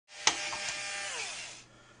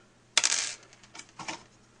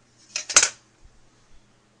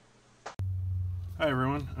Hi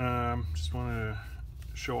everyone, just wanted to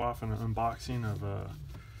show off an unboxing of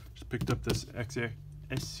just picked up this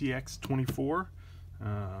SCX24.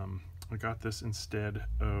 I got this instead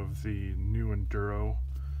of the new Enduro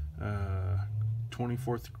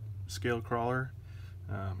 24th scale crawler.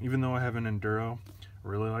 Even though I have an Enduro, I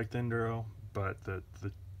really like the Enduro, but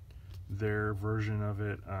their version of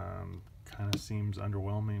it kind of seems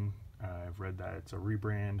underwhelming. I've read that it's a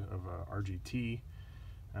rebrand of RGT.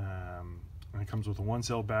 And it comes with a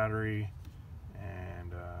 1-cell battery,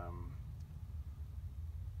 and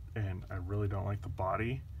I really don't like the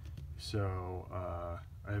body, so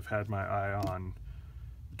I've had my eye on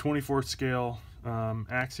the 24th scale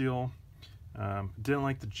Axial. Didn't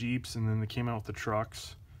like the Jeeps, and then they came out with the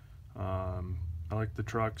trucks. I like the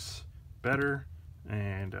trucks better,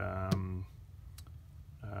 and I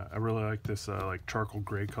really like this like charcoal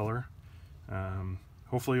gray color.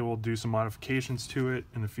 Hopefully we'll do some modifications to it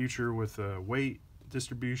in the future with weight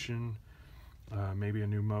distribution, maybe a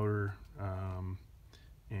new motor,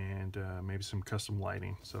 and maybe some custom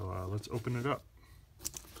lighting. So let's open it up.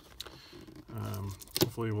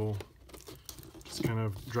 Hopefully we'll just kind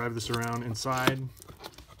of drive this around inside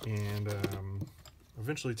and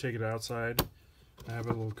eventually take it outside. I have a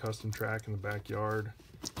little custom track in the backyard.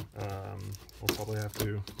 We'll probably have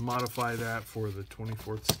to modify that for the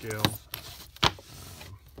 24th scale.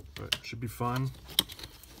 But it should be fun.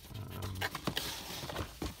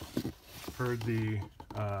 Heard the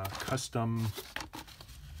custom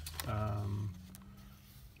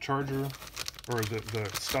charger, or the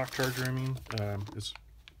stock charger, I mean, is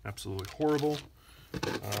absolutely horrible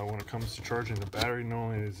when it comes to charging the battery. Not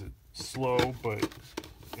only is it slow, but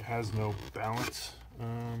it has no balance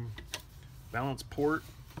port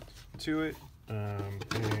to it,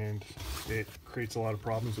 and it creates a lot of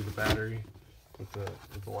problems with the battery. With the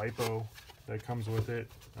LiPo that comes with it,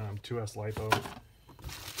 2S LiPo.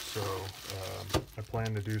 So I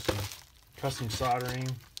plan to do some custom soldering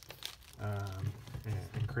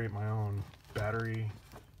and create my own battery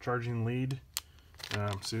charging lead.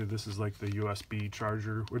 So this is like the USB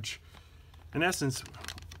charger, which in essence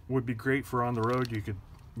would be great for on the road. You could,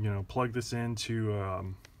 plug this into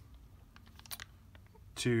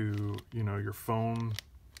your phone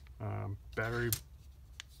battery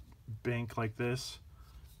bank like this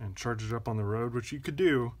and charge it up on the road, which you could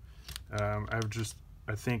do. I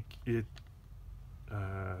think it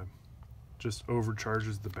just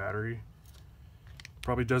overcharges the battery.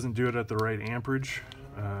 Probably doesn't do it at the right amperage,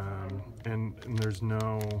 and there's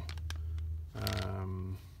no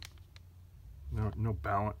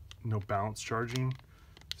balance charging.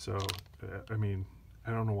 So I mean,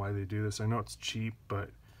 I don't know why they do this. I know it's cheap,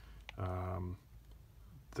 but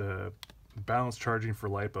the balance charging for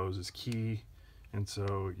LiPos is key, and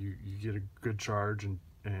so you get a good charge, and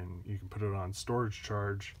you can put it on storage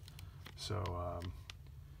charge. So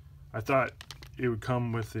I thought it would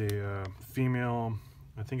come with a female,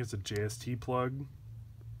 I think it's a JST plug.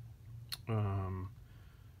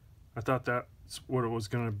 I thought that's what it was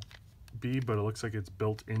going to be, but it looks like it's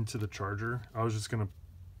built into the charger. I was just going to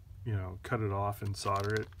cut it off and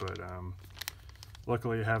solder it, but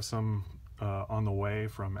luckily I have some on the way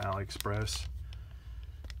from AliExpress,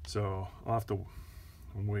 so I'll have to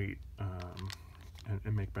wait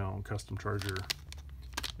and make my own custom charger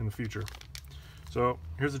in the future. So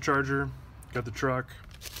here's the charger. Got the truck.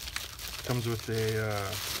 Comes with a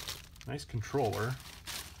nice controller.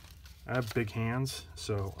 I have big hands,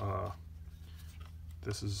 so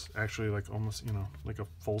this is actually like almost like a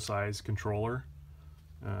full-size controller,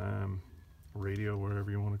 radio, whatever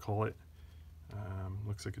you want to call it.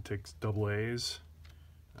 Looks like it takes AA's.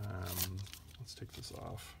 Let's take this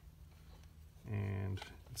off. And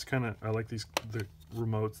it's kind of, I like the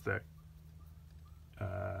remotes that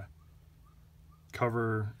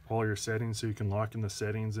cover all your settings, so you can lock in the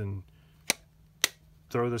settings and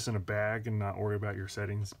throw this in a bag and not worry about your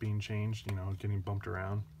settings being changed, getting bumped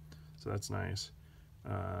around. So that's nice.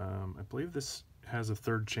 I believe this has a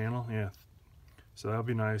 3rd channel. Yeah, so that'll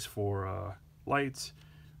be nice for lights.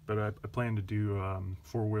 But I plan to do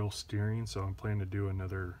 4-wheel steering, so I'm planning to do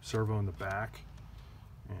another servo in the back,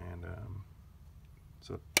 and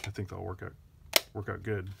so I think that'll work out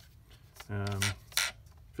good.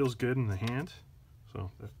 Feels good in the hand,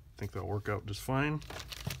 so I think that'll work out just fine.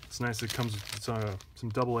 It's nice. It comes with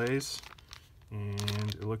some AA's,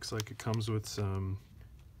 and it looks like it comes with some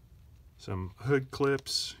hood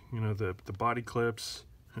clips. The body clips.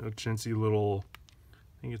 A chintzy little,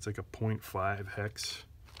 I think it's like a 0.5 hex.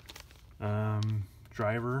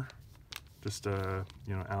 Driver, just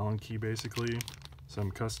Allen key basically,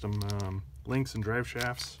 some custom links and drive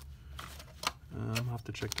shafts. I'll have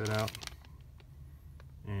to check that out.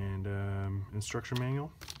 and instruction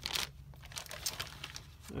manual.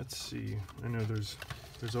 Let's see. I know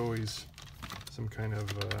there's always some kind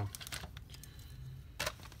of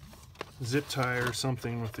zip tie or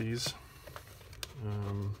something with these.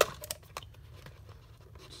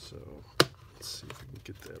 So let's see if we can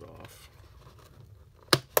get that off.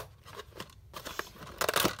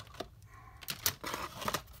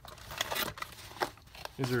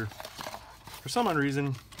 These are, for some odd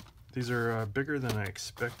reason, these are bigger than I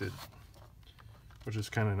expected, which is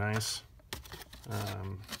kind of nice.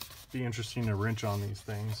 Be interesting to wrench on these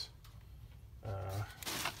things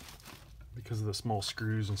because of the small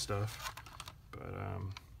screws and stuff. But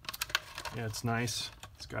yeah, it's nice.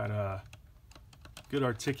 It's got good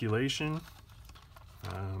articulation.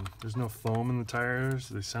 There's no foam in the tires.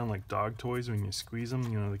 They sound like dog toys when you squeeze them.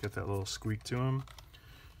 You know, they get that little squeak to them.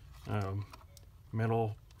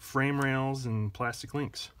 Metal frame rails and plastic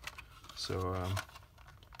links. So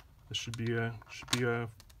this should be a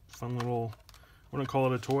fun little. I wouldn't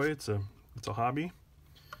call it a toy. It's a hobby.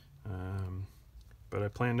 But I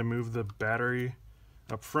plan to move the battery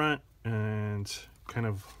up front and kind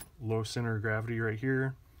of low center of gravity right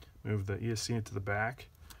here. Move the ESC into the back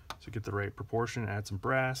to get the right proportion. Add some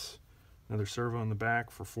brass. Another servo in the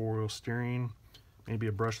back for 4-wheel steering. Maybe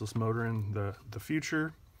a brushless motor in the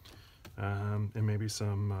future. And maybe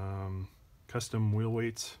some custom wheel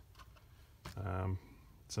weights,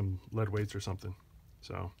 some lead weights or something.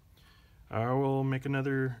 So I will make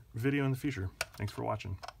another video in the future. Thanks for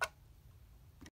watching.